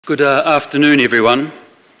Good afternoon, everyone.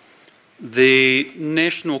 The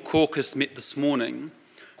National Caucus met this morning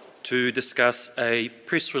to discuss a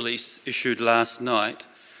press release issued last night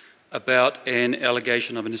about an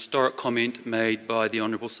allegation of an historic comment made by the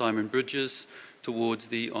Honourable Simon Bridges towards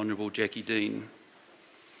the Honourable Jackie Dean.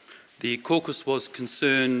 The caucus was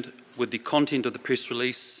concerned with the content of the press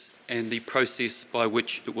release and the process by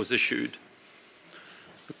which it was issued.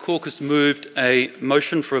 The caucus moved a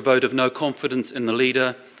motion for a vote of no confidence in the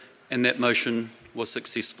leader, and that motion was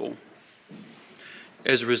successful.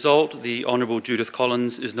 As a result, the Honourable Judith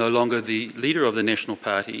Collins is no longer the leader of the National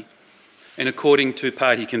Party, and according to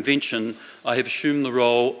party convention, I have assumed the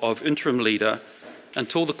role of interim leader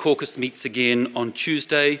until the caucus meets again on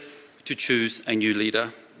Tuesday to choose a new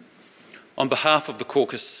leader. On behalf of the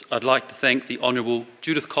caucus, I'd like to thank the Honourable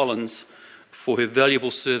Judith Collins for her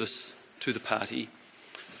valuable service to the party.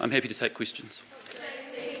 I'm happy to take questions.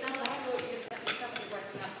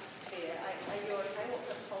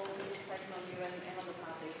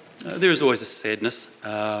 There is always a sadness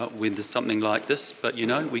when there's something like this, but you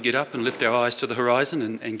know, we get up and lift our eyes to the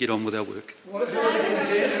horizon and get on with our work.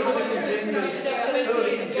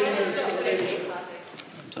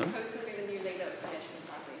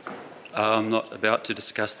 I'm not about to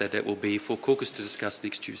discuss that. That will be for caucus to discuss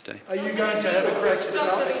next Tuesday. Are you going to have a crack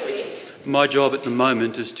yourself? My job at the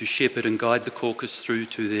moment is to shepherd and guide the caucus through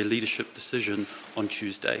to their leadership decision on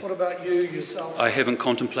Tuesday. What about you yourself? I haven't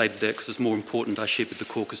contemplated that because it's more important I shepherd the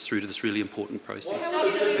caucus through to this really important process.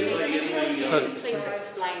 Please explain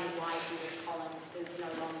why Judith Collins is no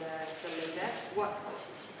longer the leader.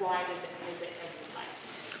 Why has it taken place?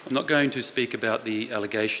 I'm not going to speak about the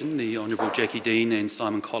allegation. The Honourable Jackie Dean and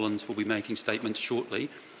Simon Collins will be making statements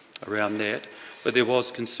shortly around that, but there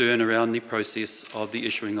was concern around the process of the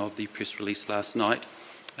issuing of the press release last night.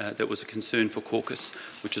 That was a concern for caucus,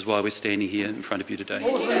 which is why we're standing here in front of you today.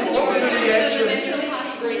 What was the reaction?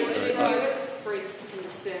 Expressed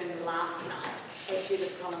concern last night at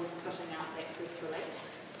Judith Collins putting out that press release.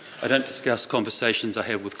 I don't discuss conversations I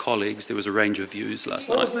have with colleagues. There was a range of views last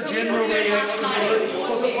night. What was the general reaction?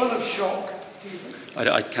 Was it one of shock?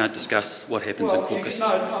 I can't discuss what happens in caucus. No,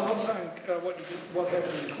 I'm not saying what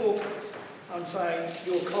happened in caucus. I'm saying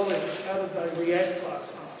your colleagues, how did they react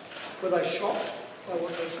last night? Were they shocked by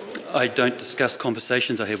what they saw? I don't discuss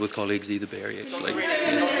conversations I have with colleagues either, Barry, actually.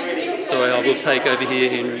 Yes. Sorry, I will take over here,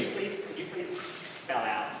 Henry. Could you please spell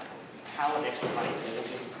out how the National Party board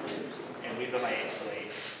was approved and whether they actually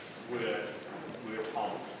were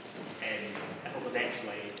told, and if it was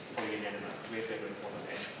actually fully unanimous, whether it wasn't,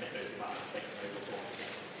 and that those remarks they can move on.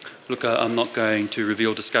 Look, I'm not going to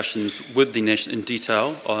reveal discussions with in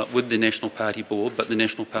detail with the National Party Board, but the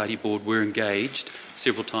National Party Board were engaged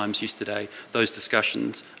several times yesterday. Those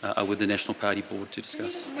discussions are with the National Party Board to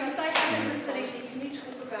discuss. Can you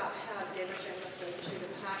talk about how damaging this is to the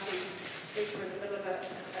party if we're in the middle of a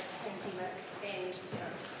pandemic and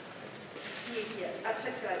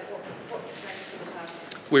articulate what this means for the party?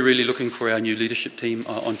 We're really looking for our new leadership team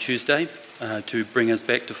on Tuesday to bring us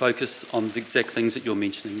back to focus on the exact things that you're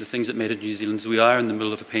mentioning, the things that matter to New Zealanders. We are in the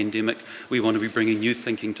middle of a pandemic. We want to be bringing new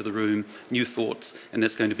thinking to the room, new thoughts, and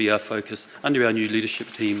that's going to be our focus under our new leadership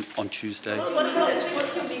team on Tuesday. What's your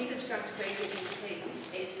message going to be to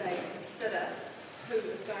MPs as they consider who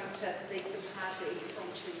is going to lead the party on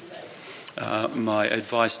Tuesday? My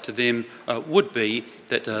advice to them would be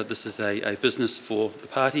that this is a business for the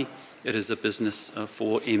party. It is a business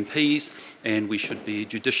for MPs, and we should be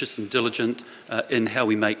judicious and diligent in how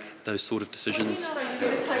we make those sort of decisions. So what do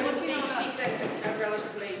you expect a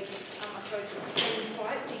relatively, I suppose, clean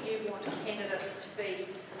fight? Do you want candidates to be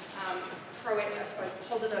proactive, I suppose,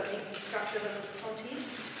 positive and constructive in this contest?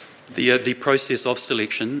 The process of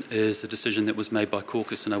selection is a decision that was made by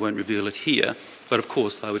caucus, and I won't reveal it here, but of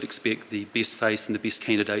course I would expect the best face and the best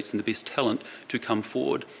candidates and the best talent to come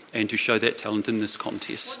forward and to show that talent in this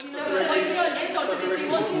contest. What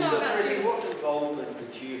involvement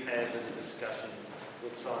did you have in discussions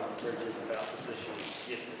with Simon Bridges about this issue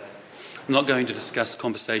yesterday? I'm not going to discuss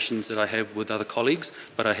conversations that I have with other colleagues,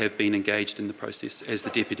 but I have been engaged in the process as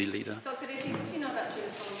the Deputy Leader. Dr. Reti, what do you know about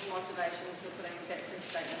Judith Collins' motivations for putting that press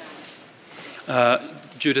statement out?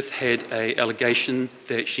 Judith had an allegation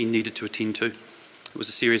that she needed to attend to. It was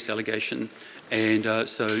a serious allegation, and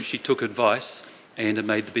so she took advice and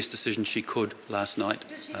made the best decision she could last night.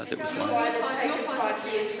 That was one. Why did it take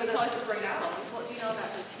 5 years for this to bring up? What do you know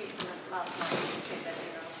about the treatment last night when you sent that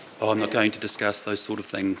email? Oh, I'm not going to discuss those sort of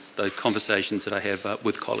things, those conversations that I have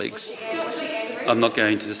with colleagues. Was she angry? I'm not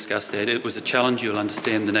going to discuss that. It was a challenge. You'll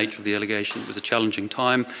understand the nature of the allegation. It was a challenging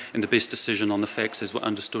time, and the best decision on the facts as were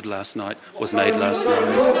understood last night was made last night.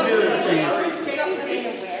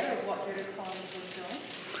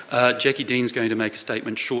 Jackie Dean's going to make a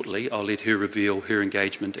statement shortly. I'll let her reveal her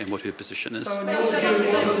engagement and what her position is. So in your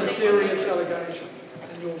view, was it a serious allegation,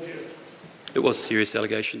 in your view? It was a serious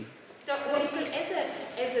allegation. Dr. Wheaton,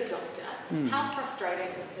 as a doctor, how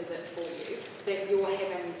frustrating is it for you that you're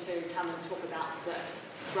having to come and talk about this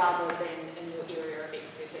rather than in your area of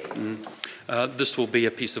expertise? This will be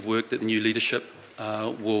a piece of work that the new leadership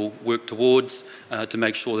will work towards to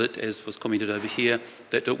make sure that, as was commented over here,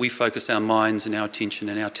 that we focus our minds and our attention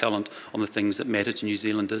and our talent on the things that matter to New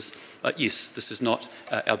Zealanders. Yes, this is not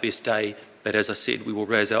our best day, but as I said, we will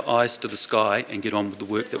raise our eyes to the sky and get on with the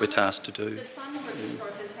work that we're tasked to do. Did Simon Bridges throw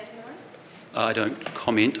his hat in the ring? I don't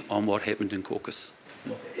comment on what happened in caucus.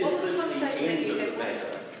 Is this the end of the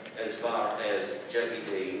matter as far as Jackie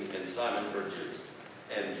Dean and Simon Bridges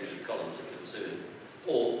and Judith Collins are concerned?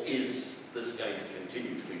 Or is this going to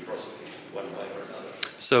continue to be prosecuted one way or another?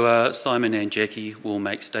 So Simon and Jackie will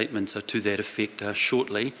make statements to that effect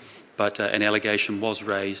shortly, but an allegation was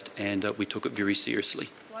raised and we took it very seriously.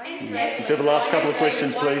 Let's have the last couple of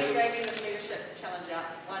questions, Why are you please. dragging this leadership challenge out?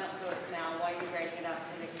 Why not do it now? Why are you dragging it out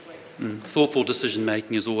to next week? Thoughtful decision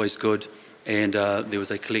making is always good, and there was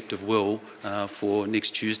a collective will for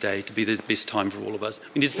next Tuesday to be the best time for all of us.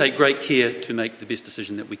 We need to take great care to make the best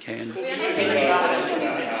decision that we can. Our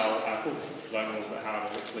caucus is zonal, but how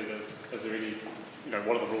it works leaders, is there any,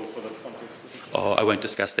 what are the rules for this contest? Oh, I won't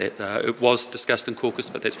discuss that. It was discussed in caucus,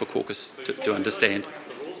 but that's for caucus to understand.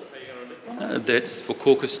 That's for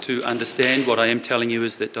caucus to understand. What I am telling you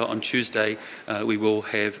is that on Tuesday we will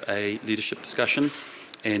have a leadership discussion,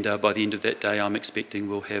 and by the end of that day I'm expecting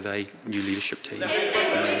we'll have a new leadership team. As leader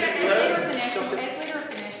of the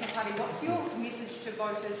National Party, what's your message to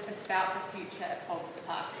voters about the future of the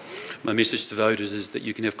party? My message to voters is that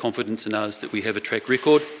you can have confidence in us, that we have a track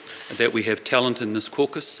record, that we have talent in this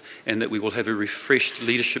caucus, and that we will have a refreshed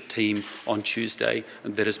leadership team on Tuesday.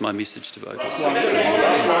 And that is my message to voters. What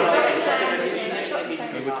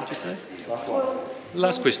did you say?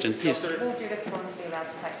 Last question, yes. Will Judith Collins be allowed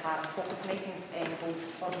to take part in caucus meetings, and will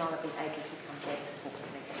Podmala be able to come back to caucus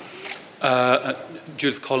meetings?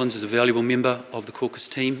 Judith Collins is a valuable member of the caucus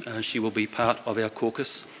team. She will be part of our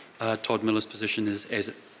caucus. Todd Miller's position is, as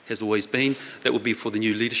it has always been, that will be for the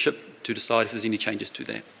new leadership to decide if there's any changes to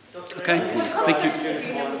that. Okay, thank you.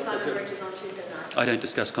 I don't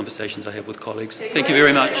discuss conversations I have with colleagues. Thank you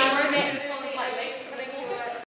very much.